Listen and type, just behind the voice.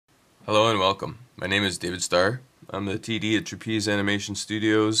Hello and welcome. My name is David Starr. I'm the TD at Trapeze Animation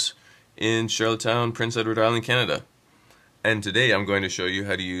Studios in Charlottetown, Prince Edward Island, Canada. And today I'm going to show you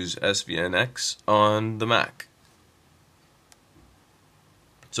how to use svnX on the Mac.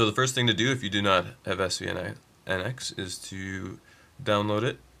 So the first thing to do if you do not have svnX is to download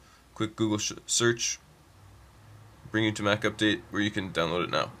it. Quick Google search, bring you to Mac Update where you can download it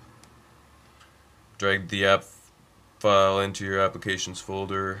now. Drag the app file into your applications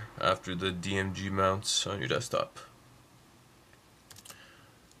folder after the DMG mounts on your desktop.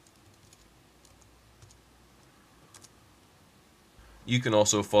 You can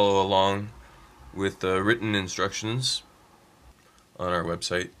also follow along with written instructions on our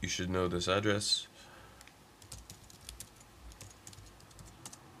website. You should know this address.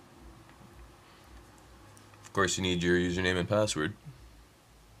 Of course, you need your username and password.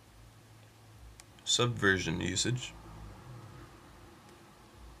 Subversion usage.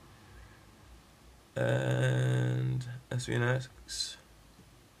 And svnX.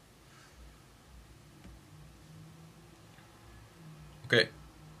 Okay.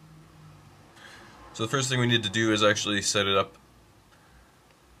 So the first thing we need to do is actually set it up.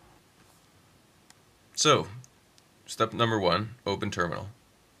 So, step number 1, open terminal.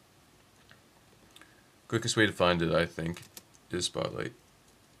 Quickest way to find it, I think, is Spotlight.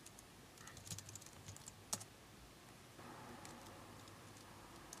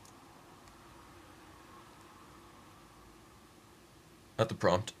 At the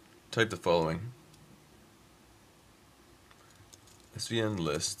prompt, type the following: svn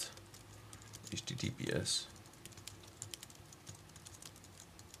list https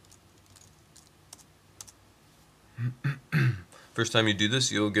First time you do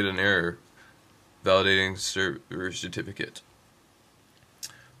this, you'll get an error validating server certificate.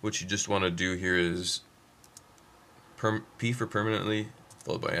 What you just want to do here is P for permanently,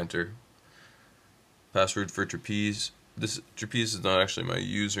 followed by enter. Password for Trapeze. This Trapeze is not actually my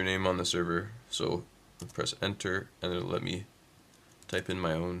username on the server, so I'll press enter and it'll let me type in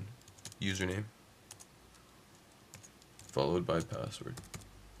my own username followed by password.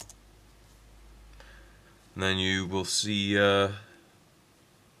 And then you will see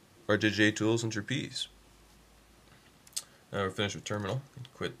RJJ tools and Trapeze. Now we're finished with terminal.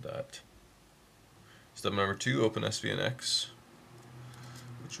 Quit that. Step number 2, open svnX,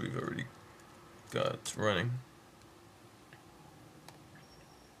 which we've already got running.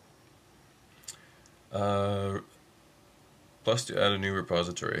 Plus to add a new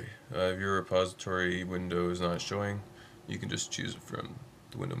repository. If your repository window is not showing, you can just choose it from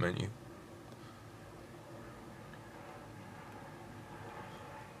the window menu.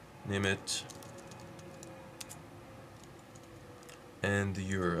 Name it and the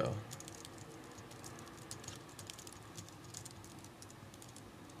URL.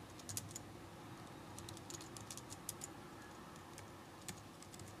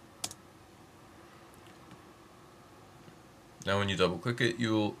 Now when you double click it,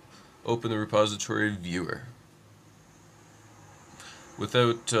 you'll open the repository viewer.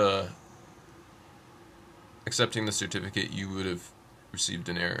 Without accepting the certificate, you would have received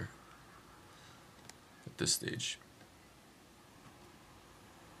an error at this stage.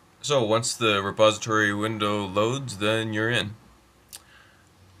 So once the repository window loads, then you're in.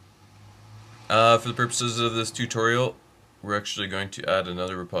 For the purposes of this tutorial, we're actually going to add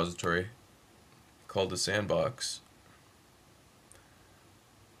another repository called the sandbox.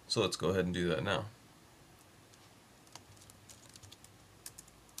 So let's go ahead and do that now.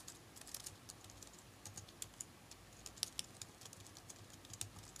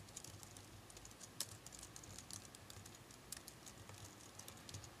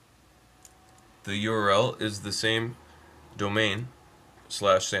 The URL is the same domain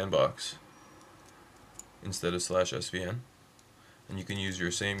 /sandbox instead of /svn, and you can use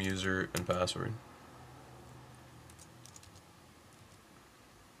your same user and password.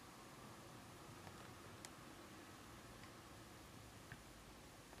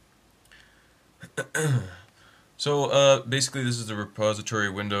 So basically this is the repository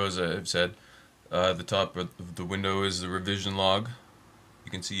window, as I've said. The top of the window is the revision log.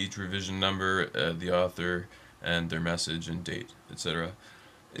 You can see each revision number, the author, and their message and date, etc.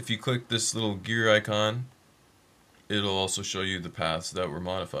 If you click this little gear icon, it'll also show you the paths that were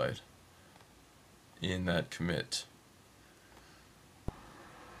modified in that commit.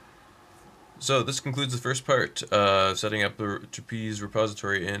 So this concludes the first part, setting up the Trapeze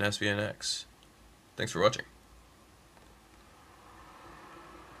repository in svnX. Thanks for watching.